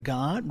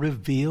God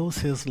reveals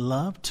his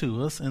love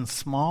to us in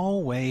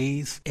small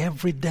ways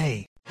every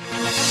day. And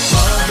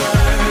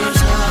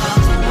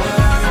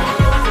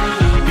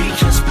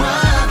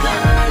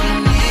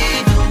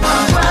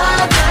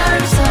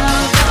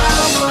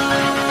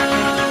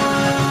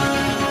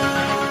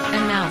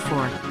now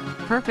for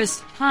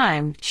Purpose,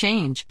 Time,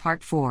 Change,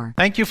 Part 4.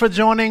 Thank you for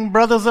joining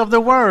Brothers of the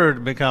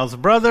Word, because,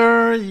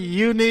 brother,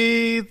 you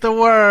need the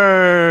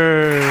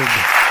Word.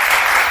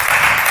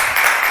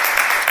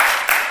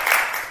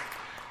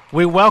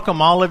 We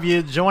welcome all of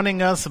you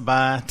joining us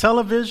by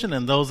television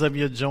and those of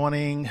you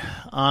joining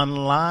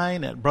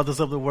online at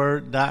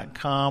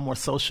brothersoftheword.com or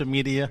social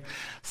media.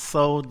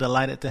 So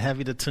delighted to have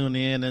you to tune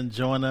in and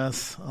join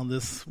us on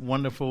this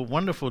wonderful,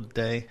 wonderful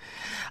day.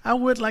 I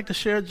would like to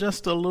share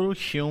just a little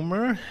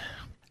humor.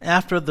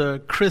 After the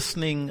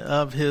christening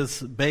of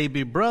his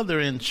baby brother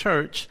in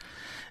church,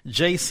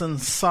 Jason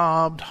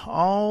sobbed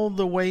all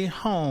the way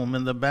home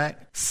in the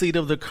back seat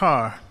of the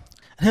car.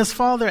 His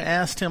father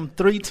asked him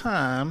 3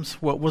 times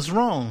what was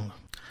wrong.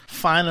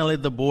 Finally,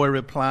 the boy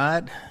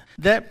replied,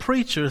 "That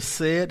preacher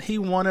said he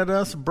wanted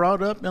us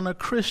brought up in a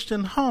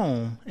Christian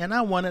home, and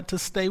I wanted to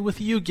stay with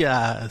you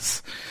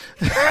guys."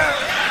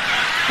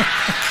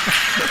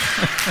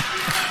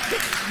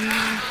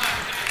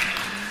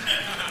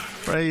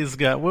 Praise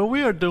God. Well,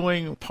 we are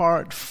doing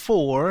part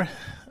 4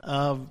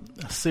 of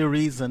a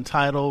series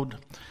entitled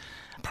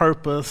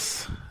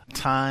Purpose,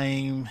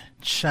 Time,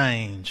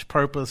 Change.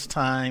 Purpose,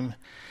 Time,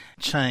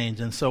 Change.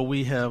 And so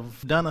we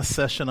have done a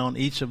session on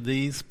each of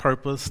these: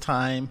 purpose,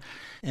 time,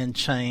 and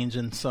change.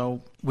 And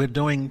so we're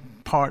doing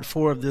part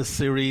 4 of this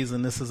series,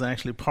 and this is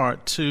actually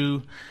part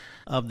 2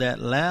 of that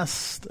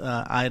last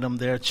item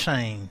there: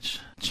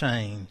 change.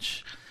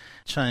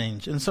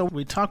 And so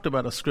we talked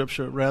about a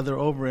scripture rather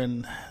over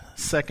in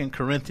 2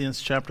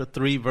 Corinthians chapter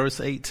 3, verse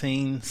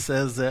 18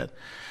 says that,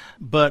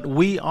 "But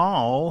we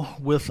all,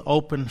 with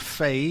open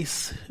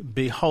face,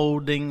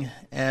 beholding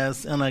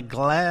as in a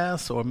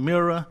glass or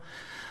mirror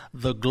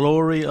the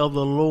glory of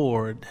the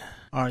Lord,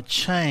 are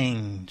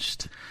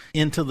changed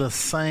into the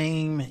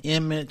same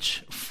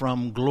image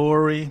from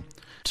glory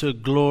to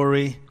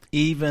glory,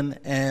 even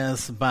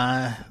as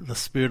by the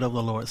Spirit of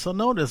the Lord." So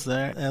notice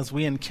that as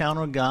we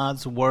encounter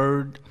God's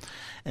Word,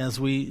 as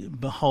we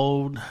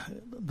behold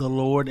the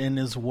Lord in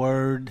His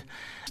Word,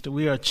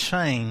 we are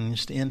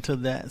changed into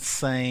that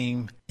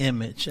same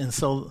image. And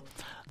so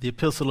the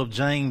Epistle of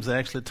James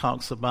actually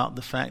talks about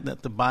the fact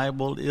that the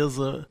Bible is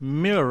a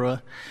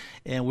mirror,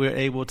 and we're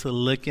able to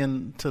look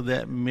into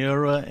that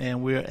mirror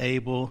and we're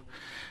able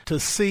to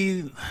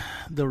see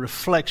the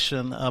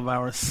reflection of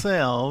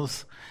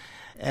ourselves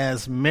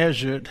as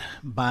measured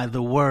by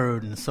the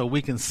Word. And so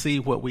we can see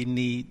what we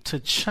need to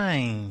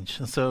change.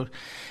 And so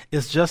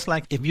it's just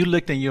like if you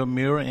looked in your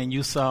mirror and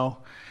you saw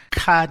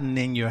cotton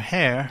in your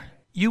hair,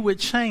 you would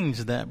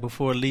change that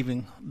before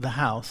leaving the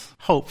house.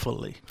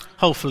 Hopefully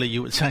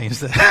you would change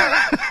that.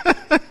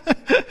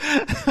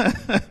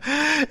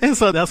 And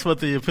so that's what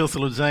the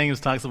Epistle of James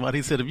talks about.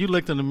 He said, if you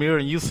looked in the mirror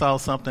and you saw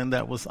something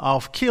that was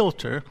off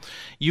kilter,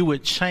 you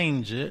would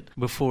change it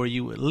before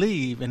you would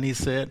leave. And he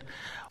said,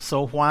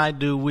 so why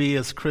do we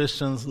as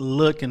Christians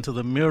look into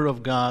the mirror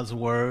of God's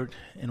Word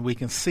and we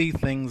can see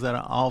things that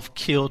are off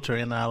kilter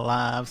in our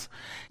lives,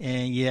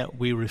 and yet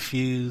we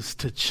refuse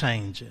to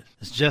change it?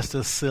 It's just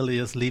as silly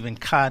as leaving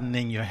cotton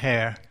in your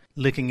hair,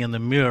 looking in the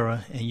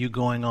mirror, and you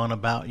going on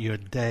about your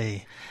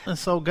day. And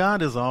so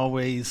God is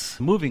always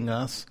moving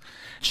us,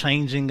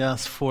 changing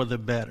us for the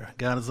better.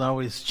 God is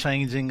always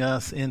changing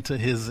us into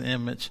His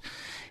image.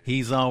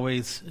 He's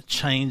always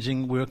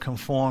changing. We're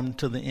conformed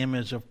to the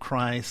image of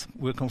Christ.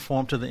 We're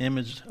conformed to the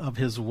image of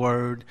His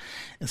Word.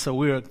 And so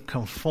we're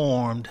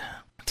conformed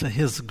to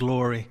His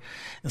glory.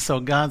 And so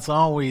God's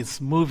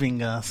always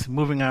moving us,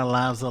 moving our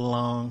lives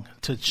along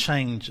to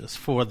change us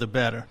for the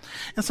better.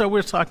 And so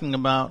we're talking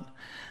about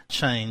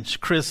change.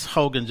 Chris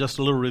Hogan, just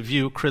a little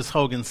review. Chris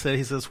Hogan said,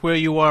 he says, where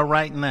you are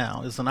right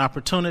now is an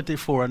opportunity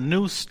for a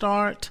new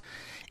start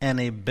and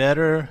a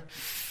better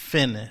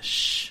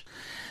finish.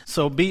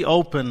 So be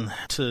open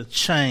to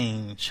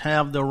change.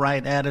 Have the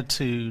right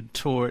attitude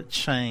toward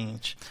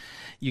change.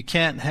 You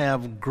can't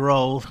have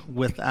growth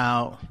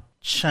without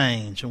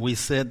change. And we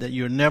said that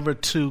you're never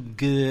too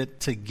good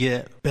to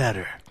get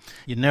better.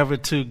 You're never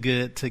too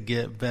good to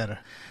get better.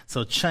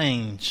 So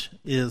change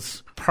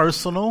is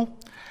personal.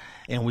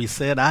 And we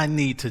said, I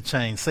need to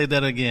change. Say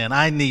that again.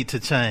 I need to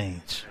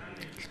change.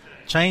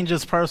 Change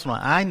is personal.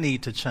 I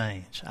need to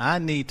change. I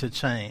need to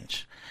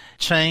change.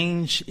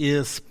 Change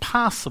is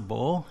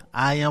possible.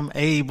 I am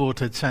able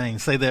to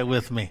change. Say that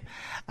with me.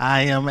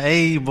 I am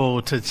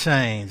able to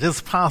change.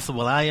 It's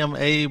possible. I am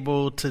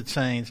able to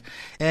change.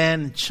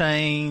 And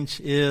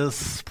change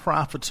is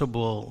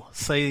profitable.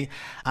 Say,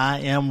 I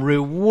am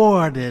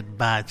rewarded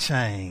by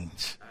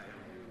change.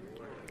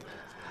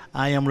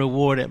 I am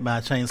rewarded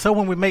by change. So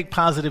when we make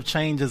positive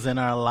changes in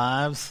our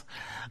lives,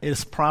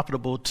 it's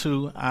profitable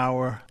to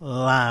our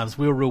lives.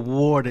 We're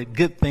rewarded.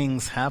 Good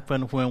things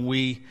happen when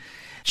we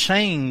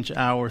change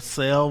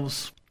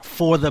ourselves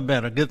for the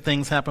better. Good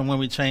things happen when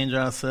we change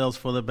ourselves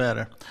for the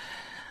better.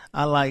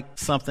 I like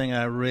something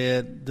I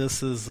read.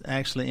 This is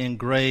actually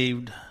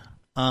engraved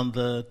on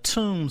the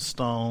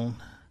tombstone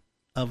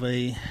of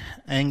a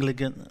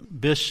Anglican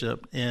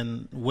bishop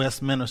in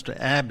Westminster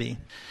Abbey.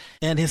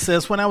 And he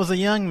says, when I was a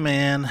young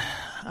man,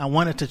 I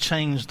wanted to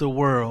change the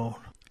world.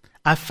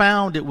 I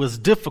found it was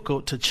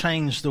difficult to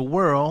change the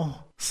world,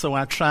 so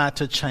I tried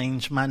to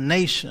change my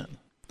nation.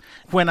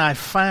 When I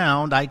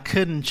found I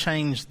couldn't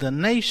change the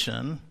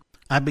nation,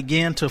 I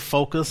began to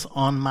focus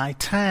on my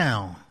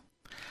town.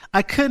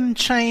 I couldn't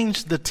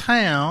change the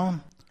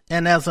town,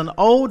 and as an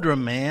older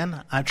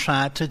man, I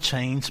tried to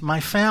change my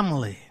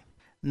family.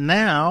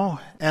 Now,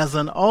 as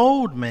an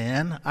old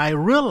man, I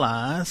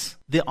realize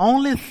the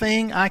only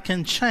thing I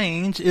can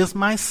change is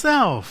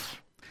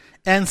myself.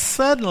 And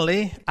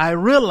suddenly, I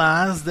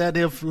realized that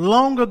if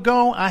long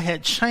ago I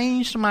had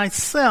changed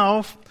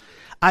myself,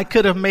 I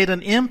could have made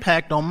an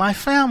impact on my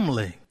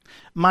family.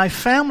 My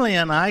family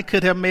and I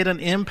could have made an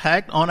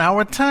impact on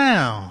our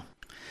town.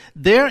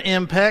 Their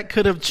impact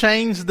could have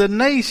changed the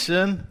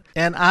nation,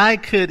 and I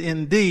could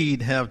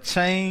indeed have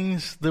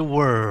changed the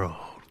world.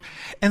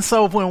 And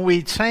so when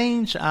we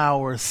change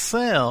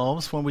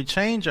ourselves, we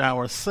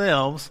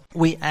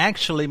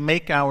actually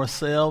make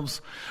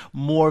ourselves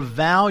more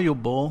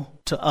valuable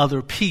to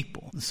other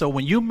people. So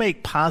when you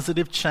make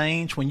positive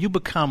change, when you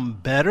become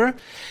better,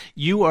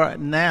 you are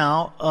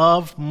now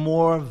of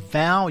more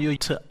value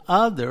to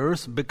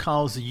others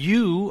because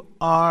you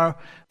are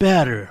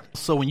better.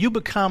 So when you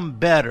become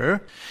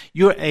better,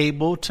 you're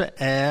able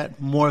to add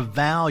more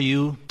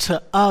value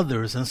to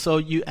others. And so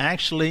you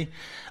actually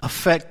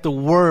affect the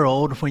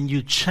world when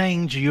you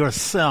change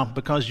yourself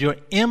because your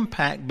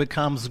impact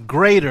becomes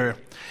greater.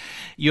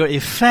 Your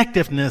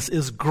effectiveness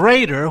is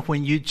greater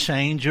when you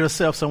change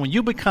yourself. So when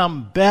you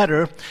become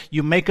better,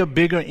 you make a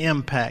bigger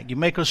impact. You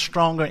make a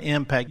stronger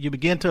impact. You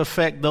begin to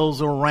affect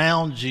those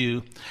around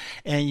you,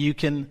 and you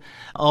can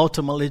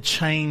ultimately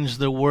change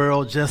the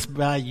world just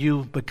by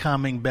you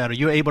becoming better.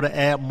 You're able to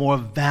add more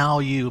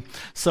value.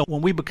 So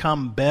when we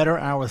become better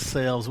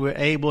ourselves, we're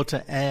able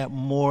to add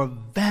more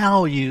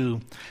value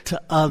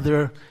to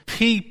other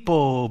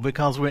people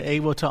because we're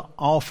able to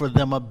offer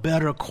them a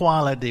better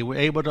quality. We're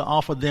able to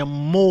offer them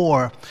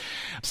more.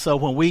 So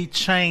when we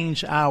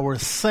change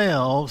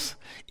ourselves,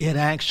 it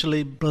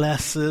actually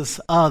blesses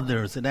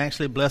others. It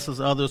actually blesses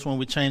others when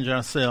we change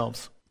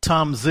ourselves.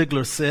 Tom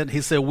Ziegler said,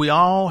 we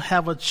all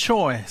have a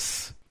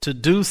choice to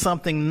do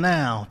something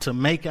now to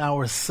make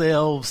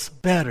ourselves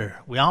better.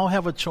 We all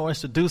have a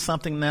choice to do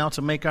something now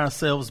to make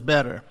ourselves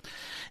better.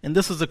 And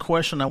this is a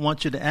question I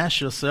want you to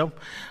ask yourself.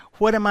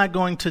 What am I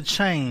going to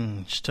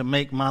change to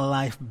make my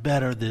life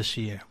better this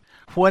year?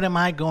 What am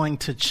I going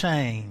to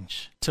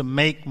change to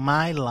make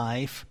my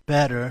life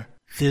better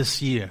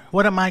this year?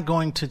 What am I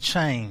going to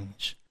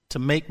change to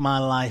make my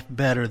life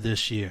better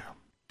this year?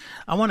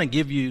 I want to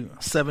give you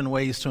 7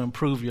 ways to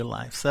improve your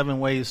life. 7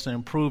 ways to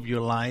improve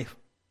your life.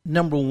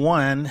 Number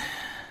 1,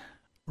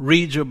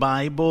 read your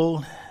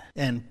Bible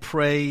and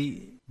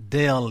pray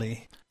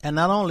daily. And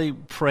not only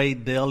pray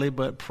daily,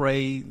 but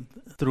pray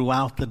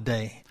throughout the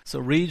day. So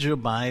read your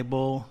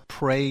Bible,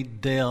 pray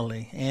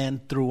daily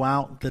and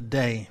throughout the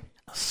day.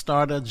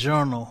 Start a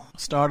journal.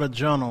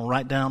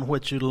 Write down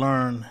what you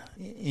learn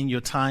in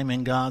your time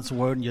in God's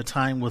Word and your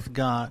time with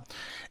God.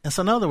 And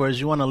so in other words,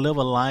 you want to live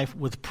a life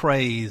with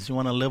praise. You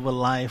want to live a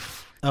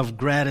life of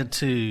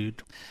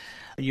gratitude.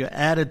 Your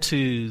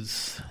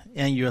attitudes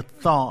and your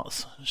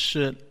thoughts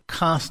should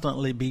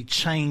constantly be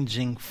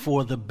changing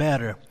for the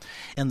better.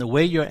 And the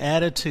way your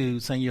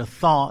attitudes and your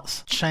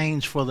thoughts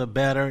change for the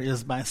better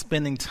is by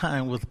spending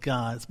time with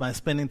God. It's by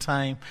spending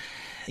time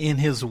in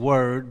His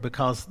Word,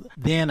 because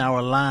then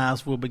our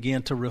lives will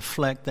begin to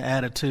reflect the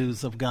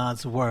attitudes of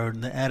God's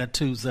Word, the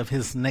attitudes of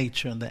His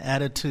nature, and the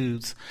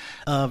attitudes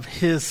of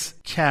His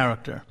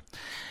character.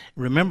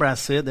 Remember, I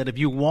said that if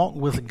you walk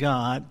with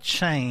God,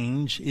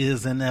 change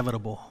is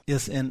inevitable.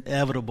 It's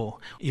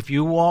inevitable. If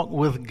you walk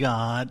with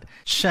God,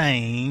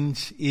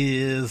 change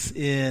is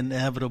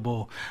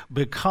inevitable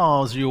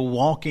because you're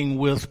walking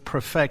with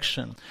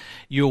perfection.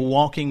 You're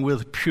walking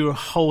with pure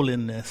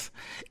holiness,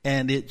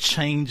 and it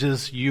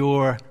changes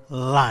your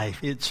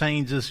life. It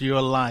changes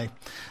your life.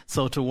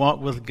 So to walk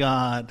with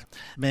God,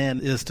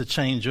 is to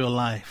change your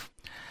life.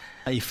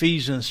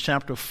 Ephesians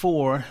chapter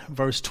 4,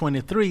 verse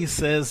 23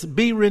 says,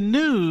 be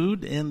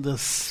renewed in the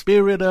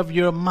spirit of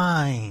your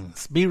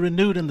minds. Be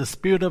renewed in the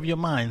spirit of your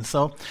minds.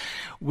 So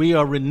we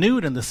are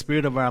renewed in the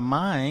spirit of our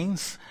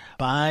minds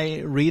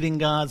by reading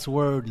God's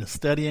Word and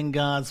studying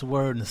God's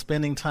Word and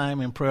spending time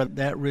in prayer.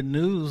 That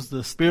renews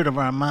the spirit of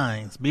our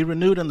minds. Be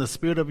renewed in the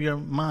spirit of your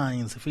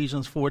minds,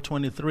 Ephesians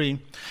 4:23.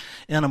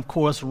 And of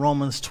course,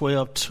 Romans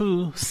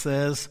 12:2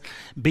 says,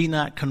 be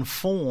not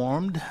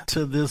conformed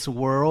to this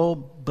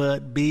world,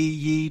 but be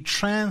ye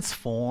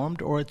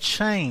transformed or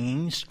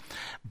changed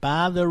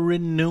by the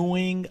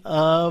renewing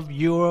of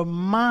your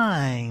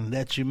mind,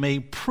 that you may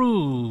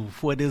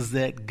prove what is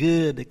that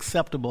good good,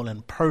 acceptable,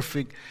 and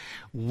perfect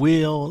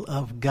will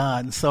of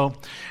God. And so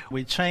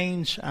we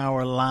change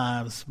our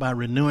lives by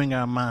renewing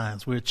our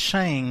minds. We're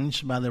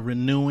changed by the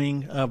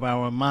renewing of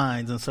our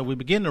minds. And so we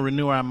begin to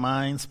renew our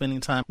minds,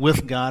 spending time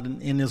with God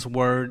and in His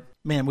Word.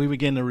 Man, we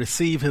begin to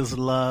receive His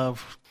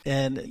love.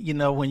 And, you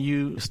know, when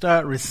you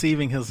start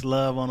receiving His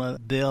love on a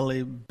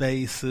daily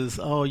basis,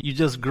 you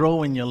just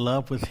grow in your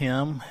love with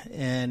Him,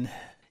 and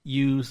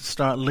you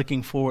start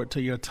looking forward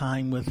to your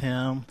time with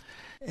Him,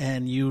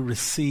 and you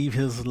receive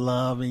His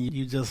love, and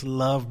you just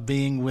love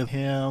being with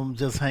Him,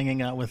 just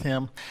hanging out with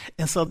Him.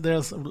 And so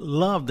there's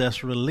love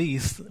that's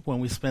released when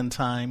we spend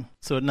time.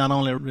 So it not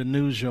only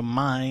renews your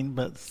mind,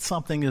 but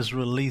something is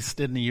released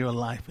into your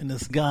life, and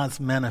it's God's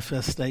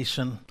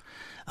manifestation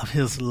of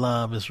His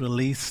love is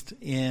released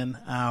in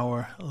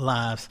our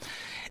lives.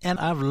 And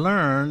I've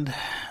learned,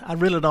 I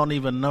really don't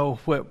even know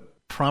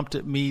what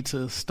prompted me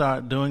to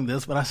start doing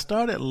this, but I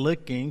started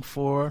looking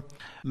for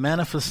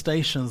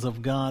manifestations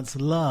of God's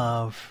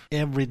love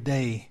every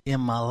day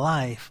in my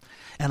life.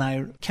 And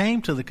I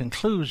came to the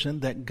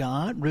conclusion that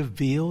God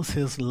reveals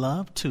His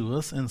love to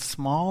us in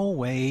small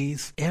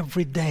ways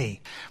every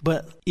day.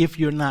 But if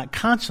you're not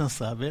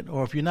conscious of it,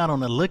 or if you're not on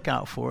the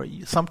lookout for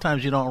it,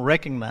 sometimes you don't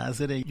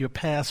recognize it and you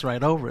pass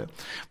right over it.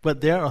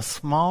 But there are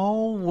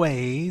small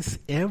ways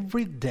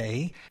every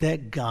day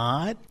that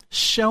God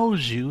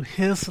shows you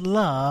His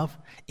love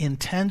in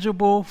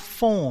tangible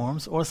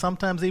forms, or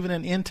sometimes even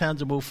in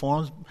intangible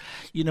forms.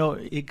 You know,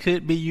 it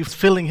could be you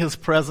feeling His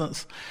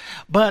presence.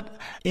 But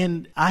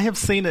I have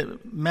seen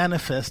it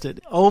manifested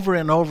over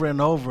and over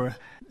and over,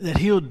 that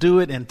He'll do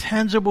it in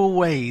tangible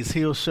ways.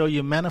 He'll show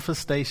you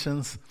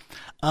manifestations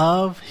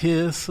of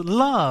His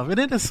love. And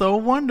it is so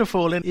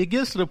wonderful. And it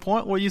gets to the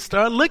point where you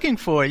start looking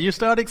for it. You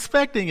start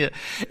expecting it.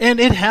 And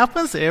it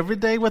happens every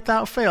day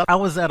without fail. I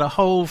was at a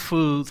Whole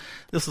Foods.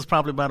 This was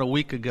probably about a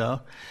week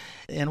ago.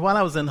 And while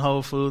I was in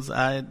Whole Foods,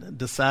 I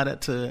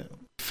decided to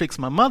fix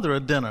my mother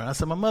a dinner. I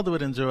said my mother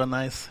would enjoy a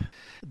nice,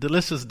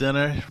 delicious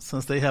dinner,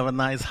 since they have a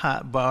nice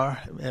hot bar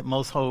at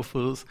most Whole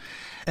Foods.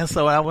 And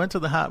so I went to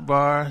the hot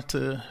bar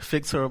to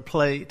fix her a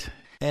plate.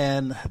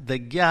 And the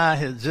guy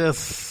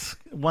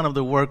one of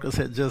the workers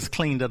had just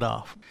cleaned it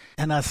off.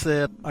 And I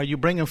said, "Are you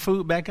bringing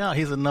food back out?"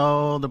 He said,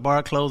 "No, the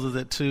bar closes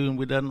at 2 and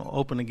we doesn't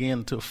open again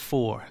until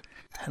 4.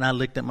 And I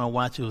looked at my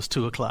watch, it was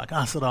 2 o'clock.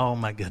 I said, "Oh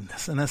my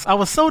goodness." And I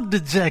was so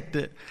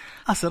dejected.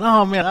 I said,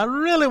 "Oh man, I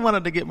really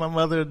wanted to get my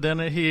mother a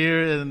dinner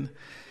here." And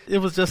it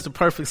was just a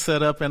perfect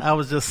setup. And I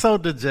was just so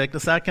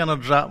dejected. So I kind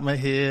of dropped my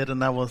head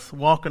and I was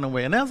walking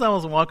away. And as I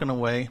was walking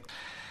away,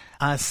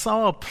 I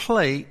saw a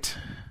plate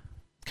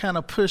kind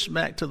of pushed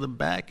back to the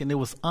back, and it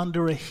was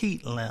under a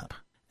heat lamp.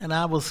 And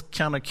I was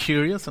kind of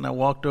curious, and I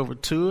walked over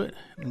to it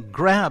and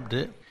grabbed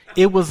it.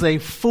 It was a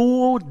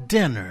full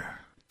dinner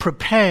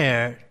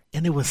prepared,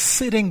 and it was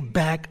sitting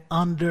back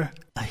under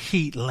a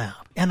heat lamp.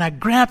 And I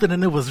grabbed it,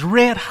 and it was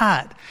red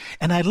hot.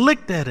 And I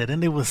looked at it,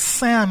 and it was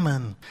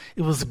salmon.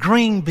 It was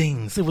green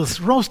beans. It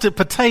was roasted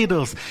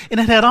potatoes. And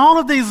it had all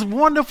of these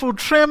wonderful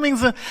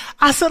trimmings. And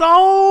I said,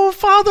 "Oh,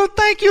 Father,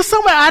 thank you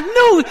so much."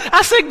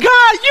 I said,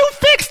 "God, you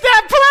fixed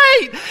that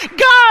plate.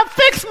 God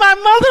fixed my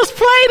mother's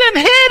plate and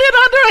hid it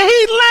under a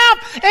heat lamp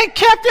and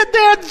kept it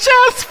there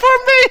just for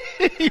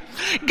me."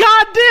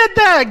 God did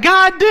that.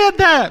 God did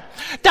that.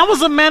 That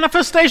was a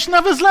manifestation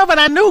of His love. And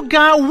I knew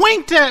God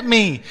winked at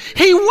me.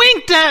 He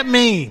winked at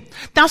me.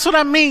 That's what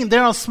I mean.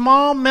 There are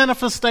small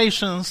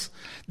manifestations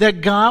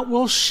that God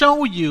will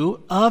show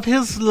you of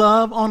His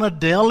love on a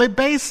daily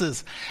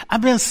basis.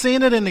 I've been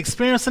seeing it and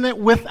experiencing it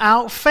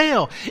without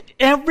fail.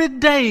 Every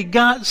day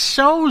God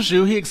shows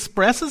you, He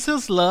expresses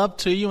His love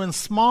to you in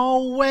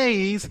small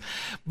ways.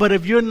 But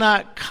if you're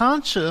not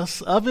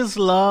conscious of His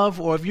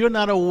love, or if you're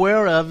not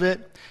aware of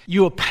it,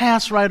 you'll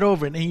pass right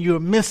over it and you'll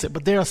miss it.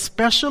 But there are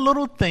special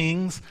little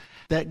things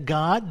that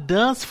God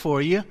does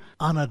for you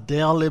on a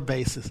daily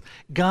basis.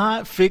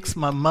 God fixed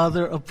my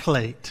mother a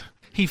plate.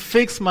 He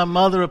fixed my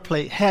mother a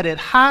plate, had it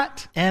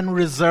hot and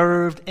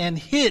reserved and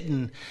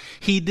hidden.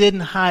 He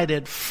didn't hide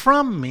it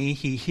from me.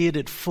 He hid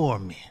it for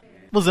me.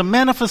 It was a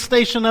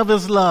manifestation of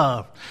His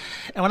love.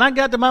 And when I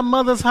got to my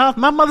mother's house,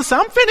 my mother said,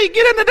 "I'm finna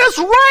get into this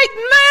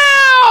right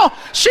now."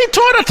 She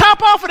tore the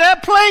top off of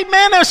that plate,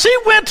 man, and she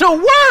went to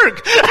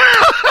work.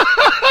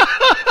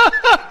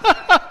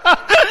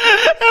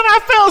 And I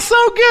felt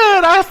so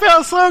good. I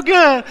felt so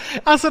good.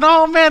 I said,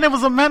 "Oh man, it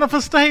was a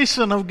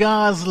manifestation of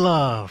God's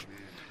love."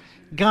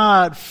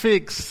 God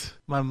fixed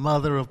my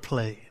mother a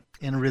plate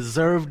and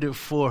reserved it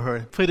for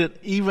her, put it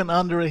even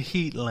under a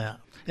heat lamp.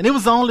 And it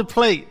was the only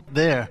plate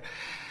there,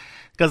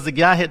 because the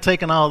guy had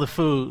taken all the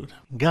food.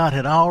 God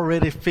had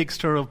already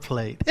fixed her a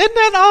plate. Isn't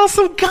that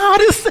awesome? God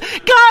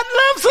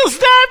loves us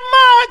that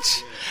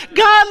much.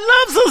 God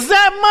loves us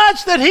that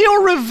much that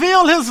He'll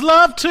reveal His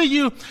love to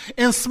you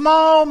in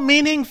small,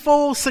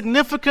 meaningful,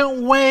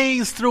 significant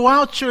ways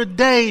throughout your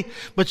day.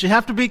 But you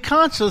have to be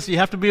conscious. You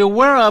have to be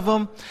aware of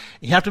them.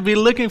 You have to be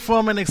looking for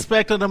them and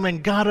expecting them,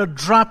 and God will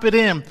drop it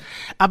in.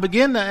 I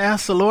began to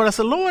ask the Lord, I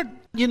said, "Lord,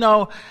 You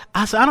know,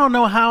 I said, I don't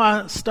know how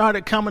I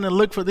started coming and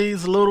look for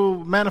these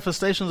little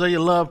manifestations of your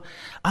love.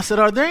 I said,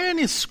 are there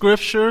any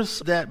scriptures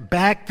that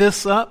back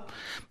this up?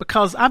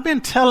 Because I've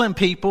been telling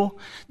people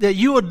that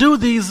you will do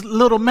these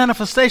little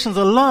manifestations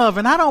of love,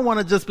 and I don't want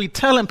to just be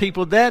telling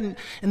people that,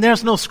 and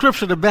there's no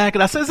scripture to back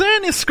it. I said, is there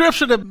any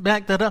scripture to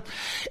back that up?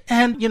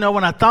 And, you know,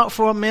 when I thought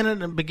for a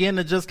minute and began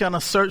to just kind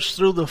of search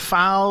through the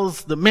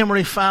files, the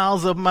memory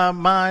files of my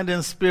mind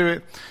and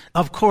spirit,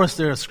 of course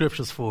there are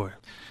scriptures for it.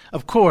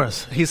 Of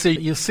course, he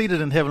said, you're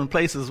seated in heavenly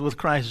places with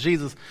Christ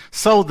Jesus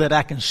so that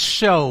I can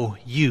show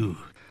you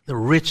the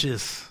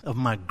riches of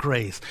my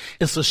grace.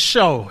 It's a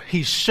show.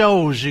 He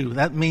shows you.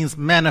 That means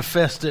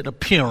manifested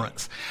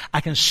appearance.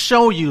 I can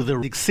show you the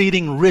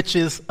exceeding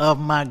riches of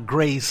my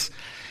grace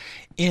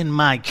in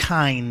my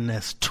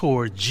kindness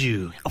towards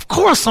you. Of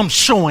course, I'm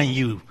showing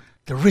you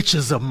the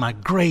riches of my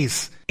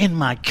grace in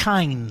my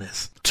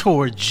kindness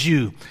towards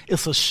you.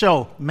 It's a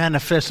show,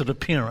 manifested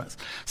appearance.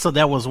 So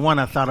that was one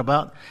I thought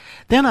about.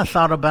 Then I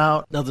thought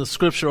about the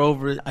scripture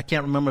over, I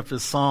can't remember if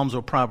it's Psalms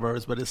or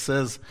Proverbs, but it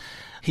says,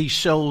 he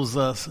shows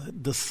us,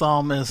 the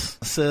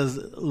psalmist says,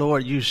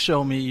 Lord, you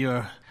show me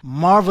your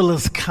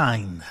marvelous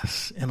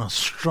kindness in a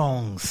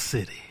strong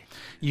city.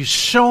 You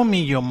show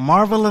me your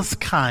marvelous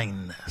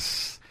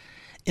kindness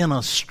in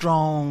a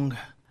strong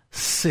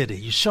city.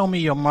 You show me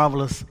your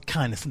marvelous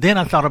kindness. Then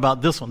I thought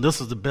about this one.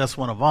 This is the best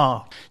one of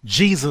all.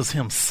 Jesus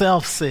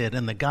himself said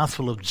in the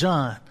Gospel of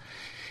John,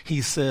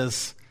 he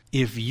says,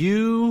 if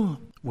you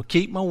will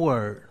keep my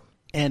word,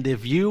 and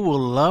if you will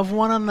love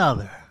one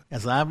another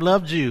as I've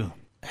loved you,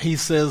 he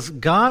says,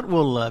 God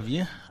will love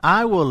you.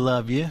 I will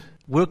love you.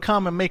 We'll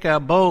come and make our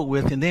abode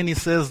with you. And then he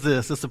says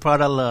this is the part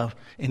I love.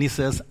 And he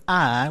says,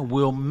 I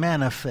will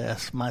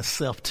manifest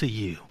myself to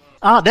you.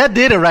 Oh, that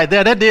did it right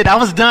there. That did. I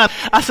was done.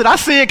 I said, I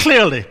see it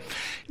clearly.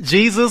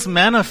 Jesus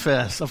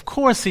manifests. Of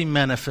course he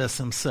manifests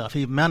himself.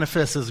 He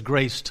manifests his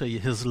grace to you,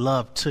 his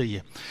love to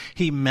you.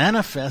 He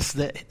manifests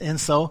that. And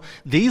so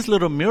these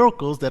little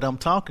miracles that I'm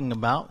talking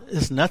about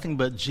is nothing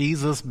but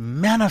Jesus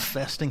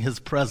manifesting his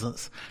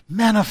presence,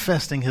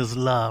 manifesting his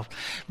love,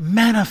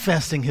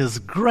 manifesting his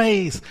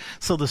grace.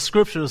 So the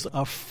scriptures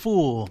are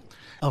full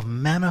of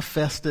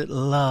manifested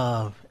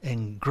love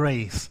and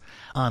grace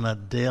on a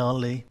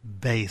daily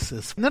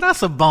basis. Now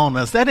that's a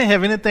bonus. That didn't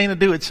have anything to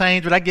do with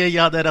change, but I gave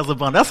y'all that as a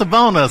bonus. That's a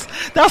bonus.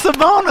 That's a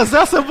bonus.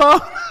 That's a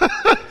bonus.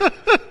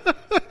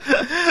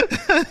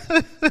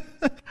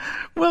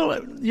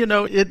 Well, you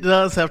know, it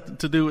does have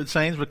to do with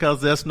change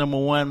because that's number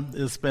one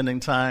is spending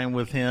time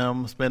with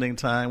him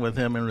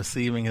and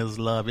receiving his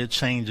love. It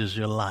changes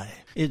your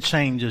life. It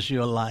changes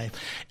your life.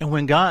 And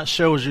when God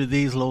shows you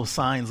these little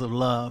signs of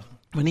love,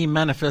 when he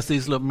manifests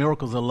these little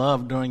miracles of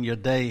love during your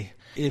day,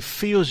 it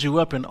fills you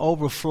up and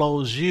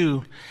overflows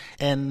you,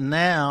 and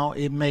now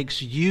it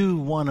makes you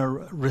want to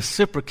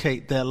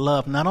reciprocate that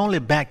love, not only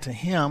back to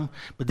him,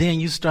 but then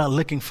you start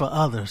looking for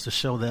others to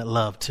show that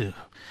love to.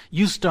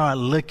 You start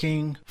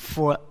looking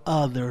for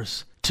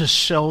others to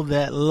show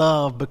that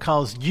love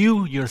because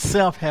you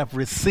yourself have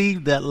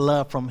received that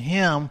love from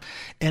him,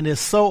 and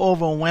it's so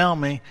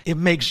overwhelming, it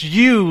makes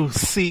you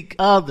seek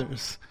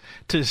others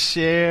to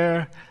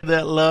share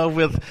that love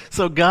with.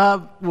 So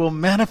God will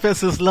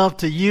manifest his love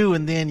to you,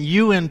 and then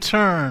you in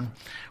turn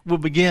will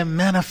begin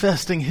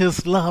manifesting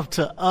his love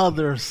to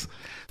others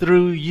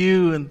through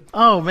you. And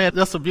oh man,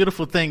 that's a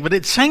beautiful thing. But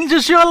it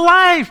changes your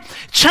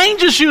life.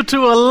 Changes you to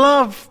a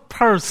love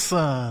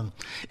person.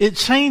 It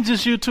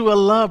changes you to a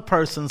love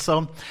person.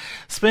 So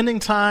spending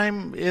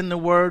time in the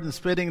Word and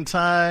spending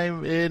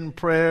time in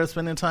prayer,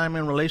 spending time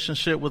in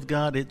relationship with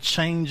God, it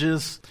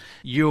changes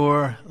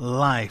your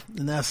life.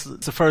 And that's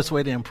the first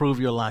way to improve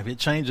your life. It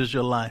changes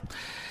your life.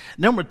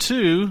 Number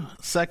two,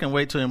 second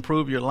way to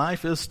improve your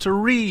life is to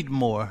read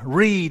more.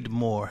 Read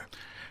more.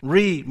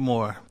 Read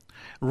more.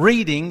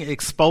 Reading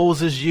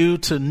exposes you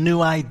to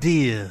new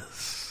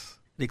ideas.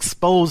 It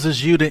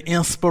exposes you to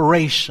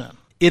inspiration.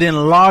 It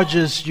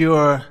enlarges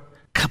your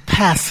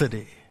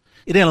capacity.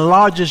 It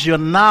enlarges your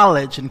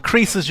knowledge,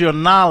 increases your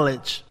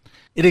knowledge.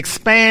 It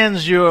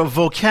expands your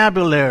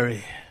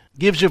vocabulary,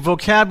 gives you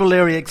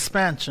vocabulary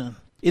expansion.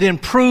 It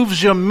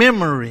improves your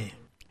memory.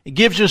 It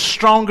gives you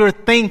stronger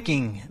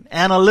thinking,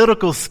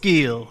 analytical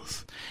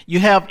skills. You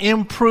have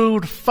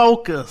improved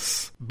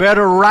focus,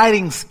 better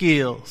writing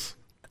skills.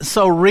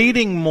 So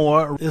reading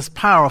more is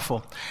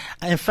powerful.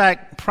 In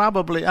fact,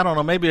 probably, I don't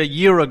know, maybe a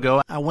year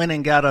ago, I went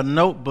and got a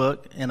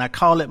notebook, and I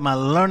call it my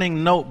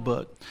learning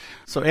notebook.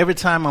 So every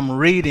time I'm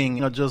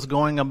reading or just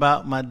going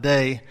about my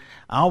day,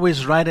 I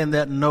always write in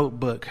that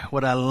notebook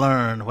what I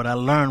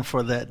learned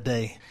for that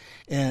day.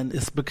 And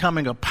it's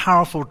becoming a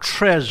powerful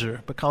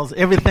treasure because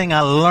everything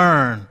I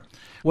learn,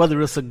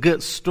 whether it's a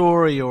good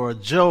story or a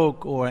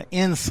joke or an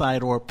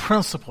insight or a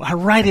principle, I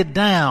write it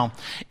down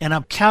and I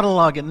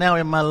catalog it now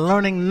in my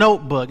learning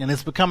notebook, and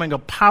it's becoming a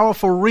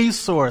powerful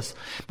resource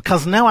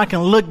because now I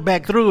can look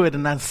back through it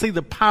and I see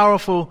the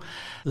powerful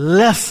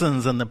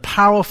lessons and the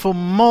powerful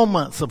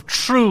moments of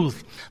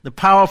truth, the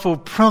powerful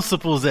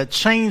principles that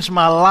changed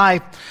my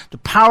life, the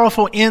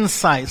powerful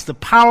insights, the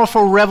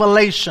powerful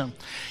revelation.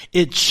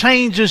 It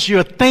changes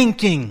your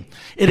thinking.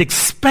 It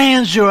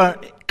expands your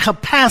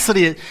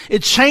capacity.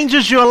 It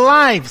changes your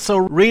life. So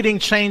reading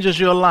changes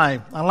your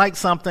life. I like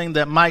something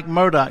that Mike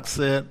Murdock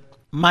said.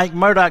 Mike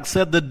Murdock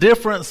said the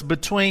difference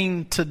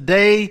between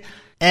today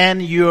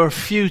and your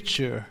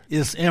future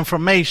is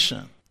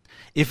information.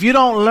 If you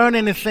don't learn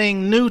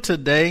anything new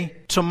today,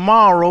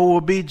 tomorrow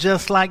will be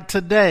just like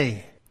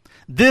today.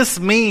 This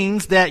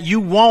means that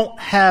you won't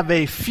have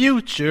a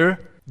future,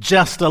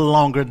 just a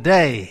longer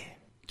day.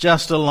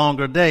 Just a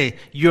longer day.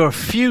 Your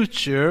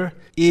future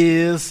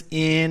is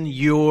in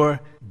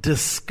your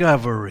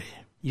discovery.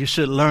 You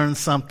should learn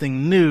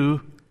something new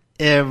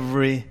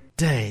every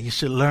day. You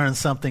should learn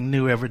something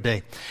new every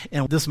day.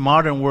 And this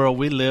modern world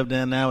we live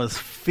in now is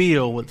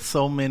filled with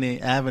so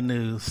many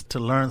avenues to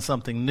learn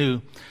something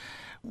new,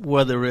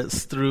 whether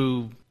it's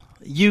through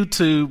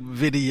YouTube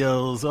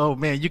videos. Oh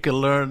man, you can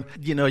learn,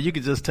 you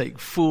can just take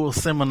full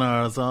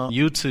seminars on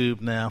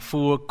YouTube now,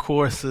 full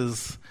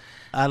courses.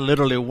 I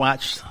literally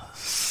watch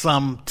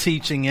some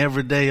teaching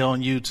every day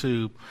on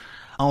YouTube.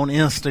 On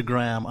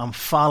Instagram, I'm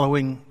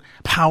following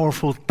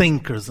powerful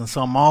thinkers, and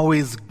so I'm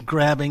always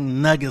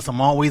grabbing nuggets. I'm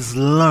always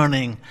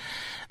learning.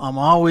 I'm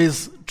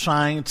always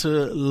trying to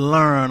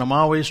learn. I'm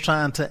always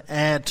trying to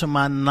add to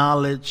my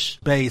knowledge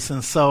base.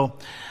 And so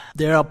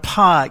there are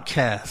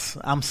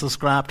podcasts. I'm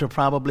subscribed to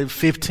probably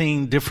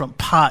 15 different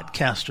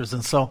podcasters.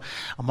 And so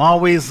I'm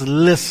always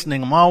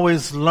listening. I'm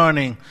always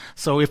learning.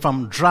 So if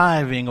I'm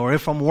driving or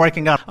if I'm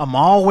working out, I'm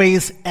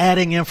always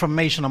adding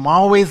information. I'm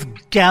always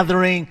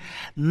gathering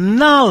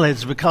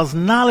knowledge, because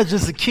knowledge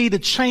is the key to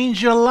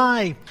change your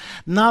life.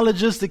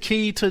 Knowledge is the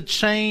key to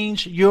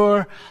change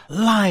your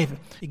life.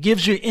 It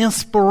gives you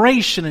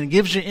inspiration and it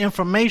gives you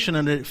information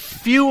and it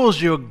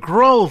fuels your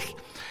growth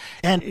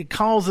and it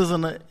causes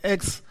an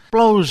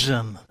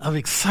explosion of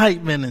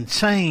excitement and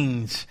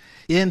change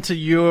into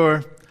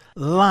your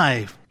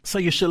life. So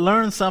you should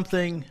learn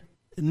something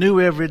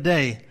new every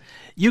day.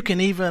 You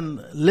can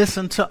even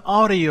listen to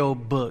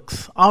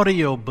audiobooks.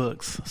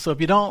 So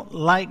if you don't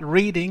like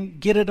reading,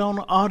 get it on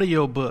an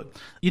audiobook.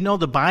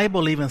 The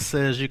Bible even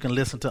says you can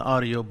listen to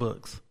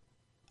audiobooks.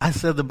 I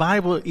said the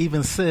Bible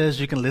even says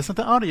you can listen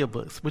to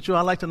audiobooks. Would you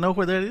all like to know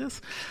where that is?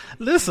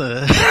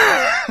 Listen.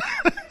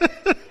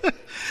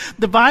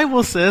 The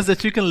Bible says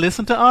that you can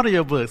listen to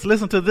audiobooks.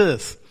 Listen to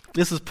this.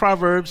 This is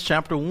Proverbs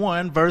chapter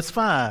 1, verse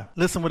 5.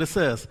 Listen what it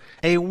says.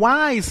 A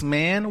wise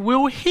man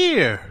will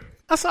hear.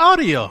 That's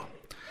audio.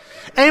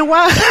 Listen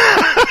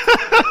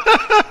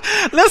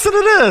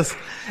to this.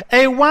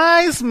 A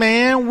wise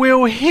man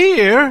will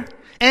hear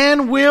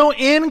and will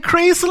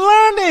increase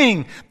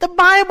learning. The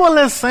Bible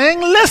is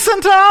saying, listen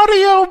to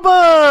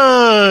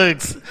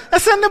audiobooks.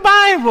 That's in the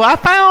Bible. I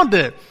found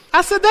it.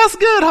 I said, that's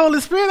good,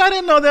 Holy Spirit. I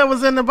didn't know that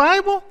was in the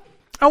Bible.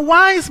 A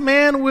wise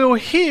man will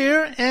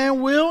hear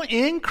and will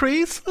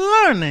increase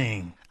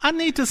learning. I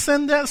need to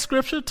send that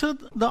scripture to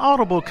the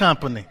Audible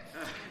company.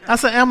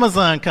 That's an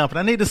Amazon company.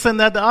 I need to send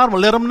that to Audible.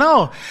 Let them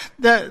know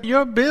that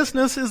your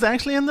business is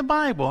actually in the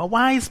Bible. A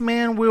wise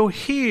man will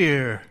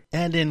hear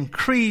and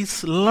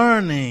increase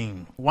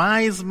learning.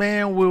 Wise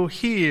man will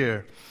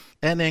hear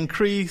and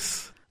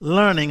increase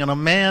learning, and a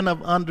man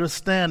of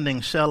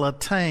understanding shall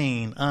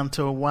attain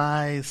unto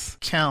wise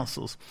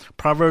counsels.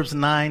 Proverbs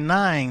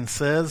 9:9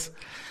 says,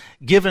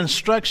 give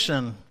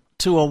instruction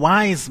to a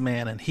wise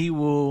man, and he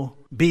will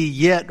be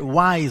yet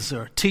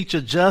wiser. Teach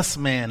a just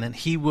man, and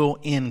he will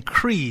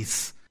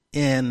increase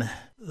in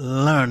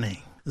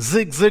learning.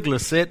 Zig Ziglar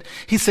said,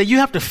 you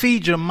have to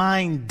feed your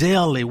mind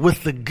daily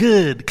with the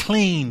good,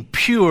 clean,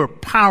 pure,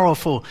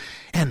 powerful,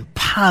 and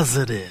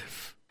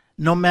positive.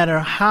 No matter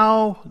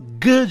how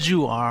good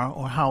you are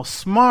or how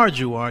smart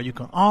you are, you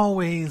can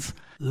always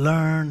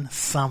learn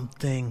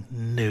something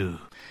new.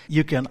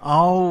 You can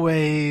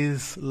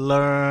always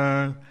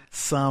learn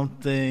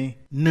something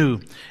new.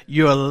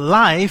 Your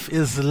life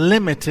is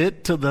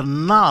limited to the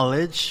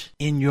knowledge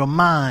in your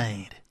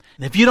mind.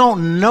 And if you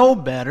don't know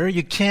better,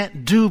 you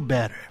can't do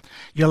better.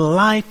 Your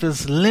life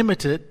is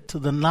limited to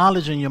the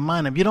knowledge in your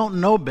mind. If you don't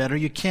know better,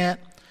 you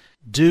can't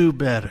do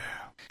better.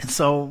 And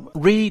so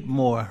read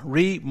more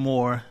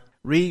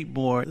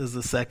is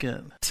the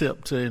second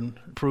tip to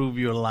improve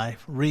your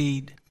life.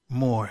 Read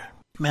more.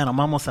 Man, I'm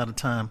almost out of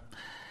time.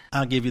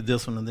 I'll give you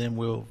this one and then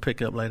we'll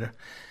pick up later.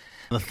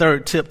 The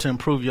third tip to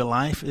improve your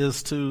life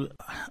is to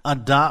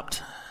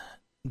adopt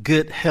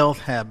good health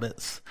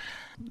habits.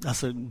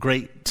 That's a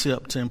great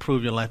tip to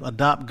improve your life.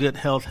 Adopt good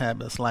health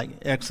habits like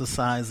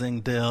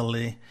exercising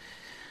daily,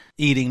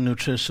 eating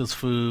nutritious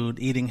food,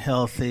 eating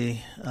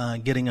healthy,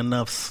 getting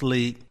enough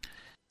sleep.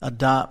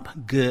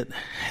 Adopt good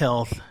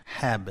health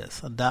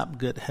habits. Adopt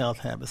good health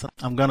habits.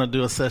 I'm going to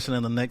do a session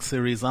in the next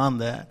series on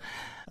that,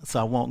 so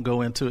I won't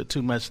go into it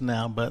too much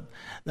now, but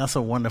that's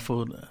a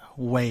wonderful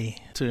way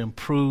to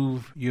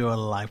improve your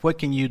life. What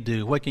can you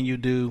do? What can you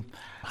do?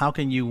 How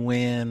can you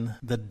win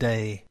the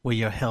day where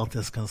your health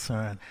is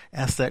concerned?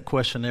 Ask that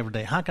question every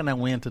day. How can I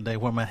win today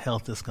where my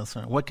health is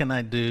concerned? What can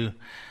I do?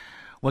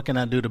 What can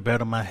I do to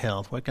better my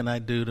health? What can I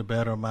do to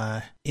better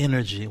my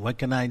energy? What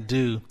can I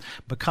do?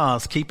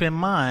 Because keep in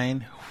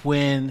mind,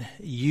 when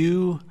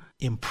you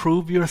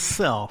improve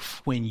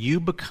yourself, when you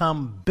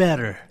become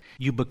better,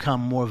 you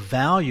become more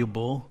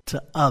valuable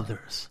to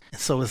others. And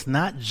so it's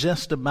not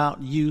just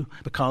about you,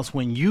 because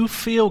when you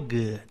feel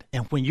good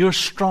and when you're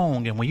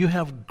strong and when you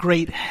have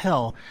great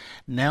health,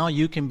 now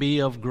you can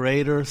be of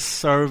greater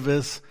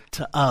service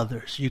to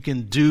others. You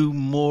can do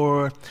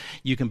more.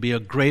 You can be a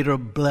greater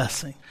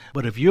blessing.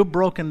 But if you're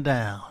broken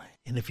down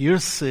and if you're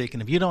sick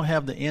and if you don't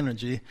have the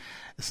energy,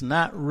 it's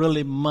not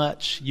really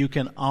much you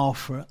can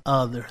offer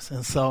others.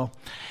 And so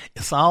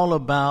it's all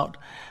about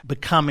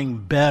becoming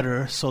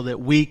better so that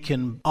we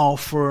can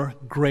offer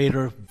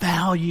greater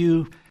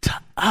value to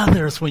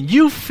others. When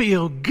you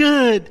feel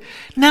good,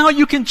 now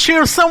you can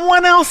cheer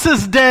someone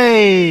else's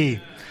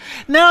day.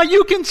 Now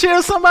you can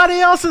cheer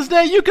somebody else's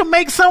day. You can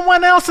make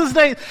someone else's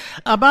day.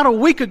 About a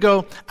week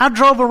ago, I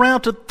drove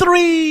around to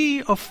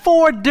 3 or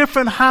 4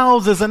 different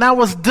houses, and I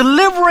was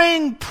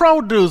delivering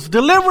produce,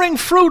 delivering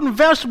fruit and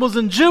vegetables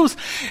and juice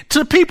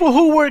to people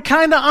who were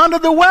kind of under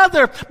the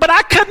weather. But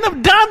I couldn't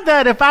have done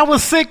that if I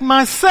was sick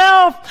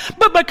myself.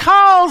 But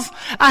because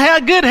I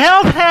had good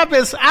health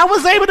habits, I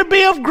was able to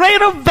be of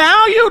greater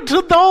value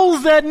to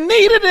those that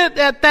needed it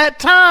at that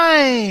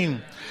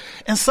time.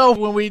 And so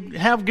when we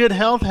have good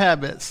health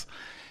habits,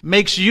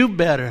 makes you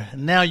better.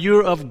 Now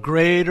you're of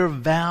greater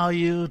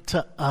value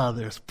to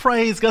others.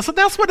 Praise God. So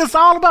that's what it's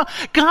all about.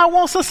 God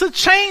wants us to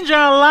change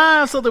our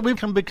lives so that we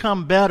can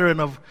become better and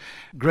of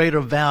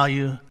greater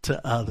value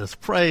to others.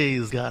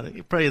 Praise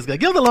God. Praise God.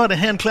 Give the Lord a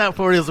hand clap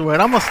for His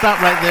word. I'm going to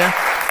stop right there.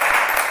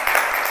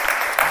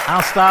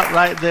 I'll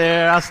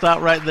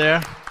stop right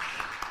there.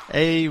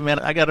 Amen.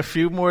 I got a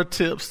few more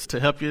tips to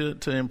help you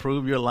to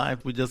improve your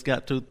life. We just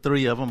got to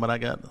 3 of them, but I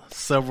got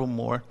several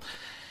more.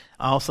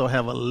 I also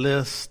have a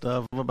list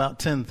of about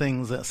 10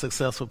 things that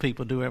successful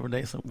people do every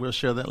day, so we'll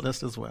share that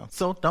list as well.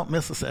 So don't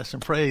miss a session.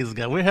 Praise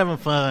God. We're having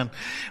fun.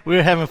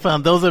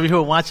 Those of you who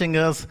are watching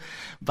us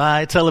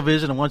by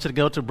television, I want you to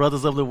go to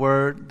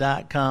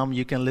brothersoftheword.com.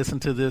 You can listen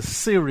to this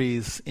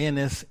series in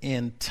its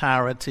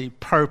entirety.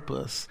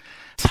 Purpose,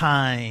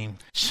 time,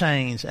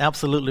 change,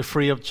 absolutely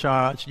free of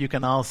charge. You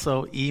can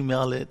also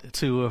email it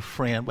to a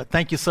friend. But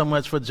thank you so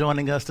much for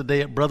joining us today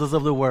at Brothers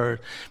of the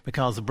Word,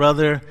 because,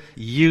 brother,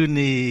 you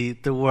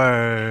need the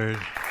Word.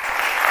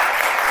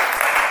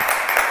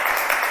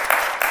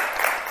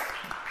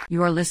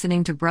 You are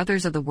listening to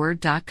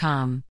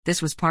brothersoftheword.com. This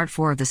was part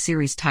 4 of the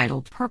series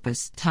titled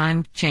Purpose,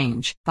 Time,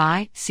 Change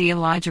by C.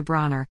 Elijah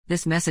Bronner.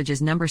 This message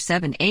is number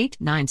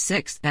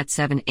 7896. That's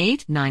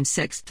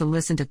 7896. To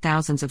listen to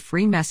thousands of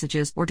free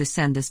messages or to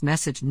send this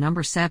message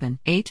number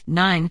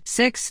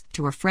 7896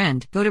 to a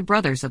friend, go to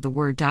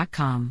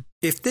brothersoftheword.com.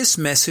 If this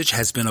message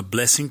has been a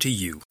blessing to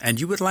you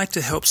and you would like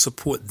to help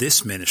support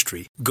this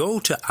ministry, go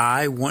to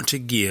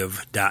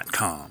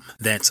iwanttogive.com.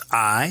 That's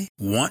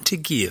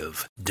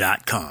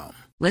iwanttogive.com.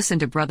 Listen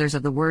to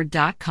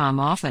brothersoftheword.com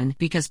often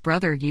because,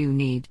 brother, you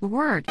need the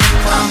Word.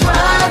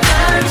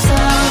 Brothers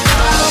of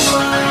the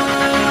Word.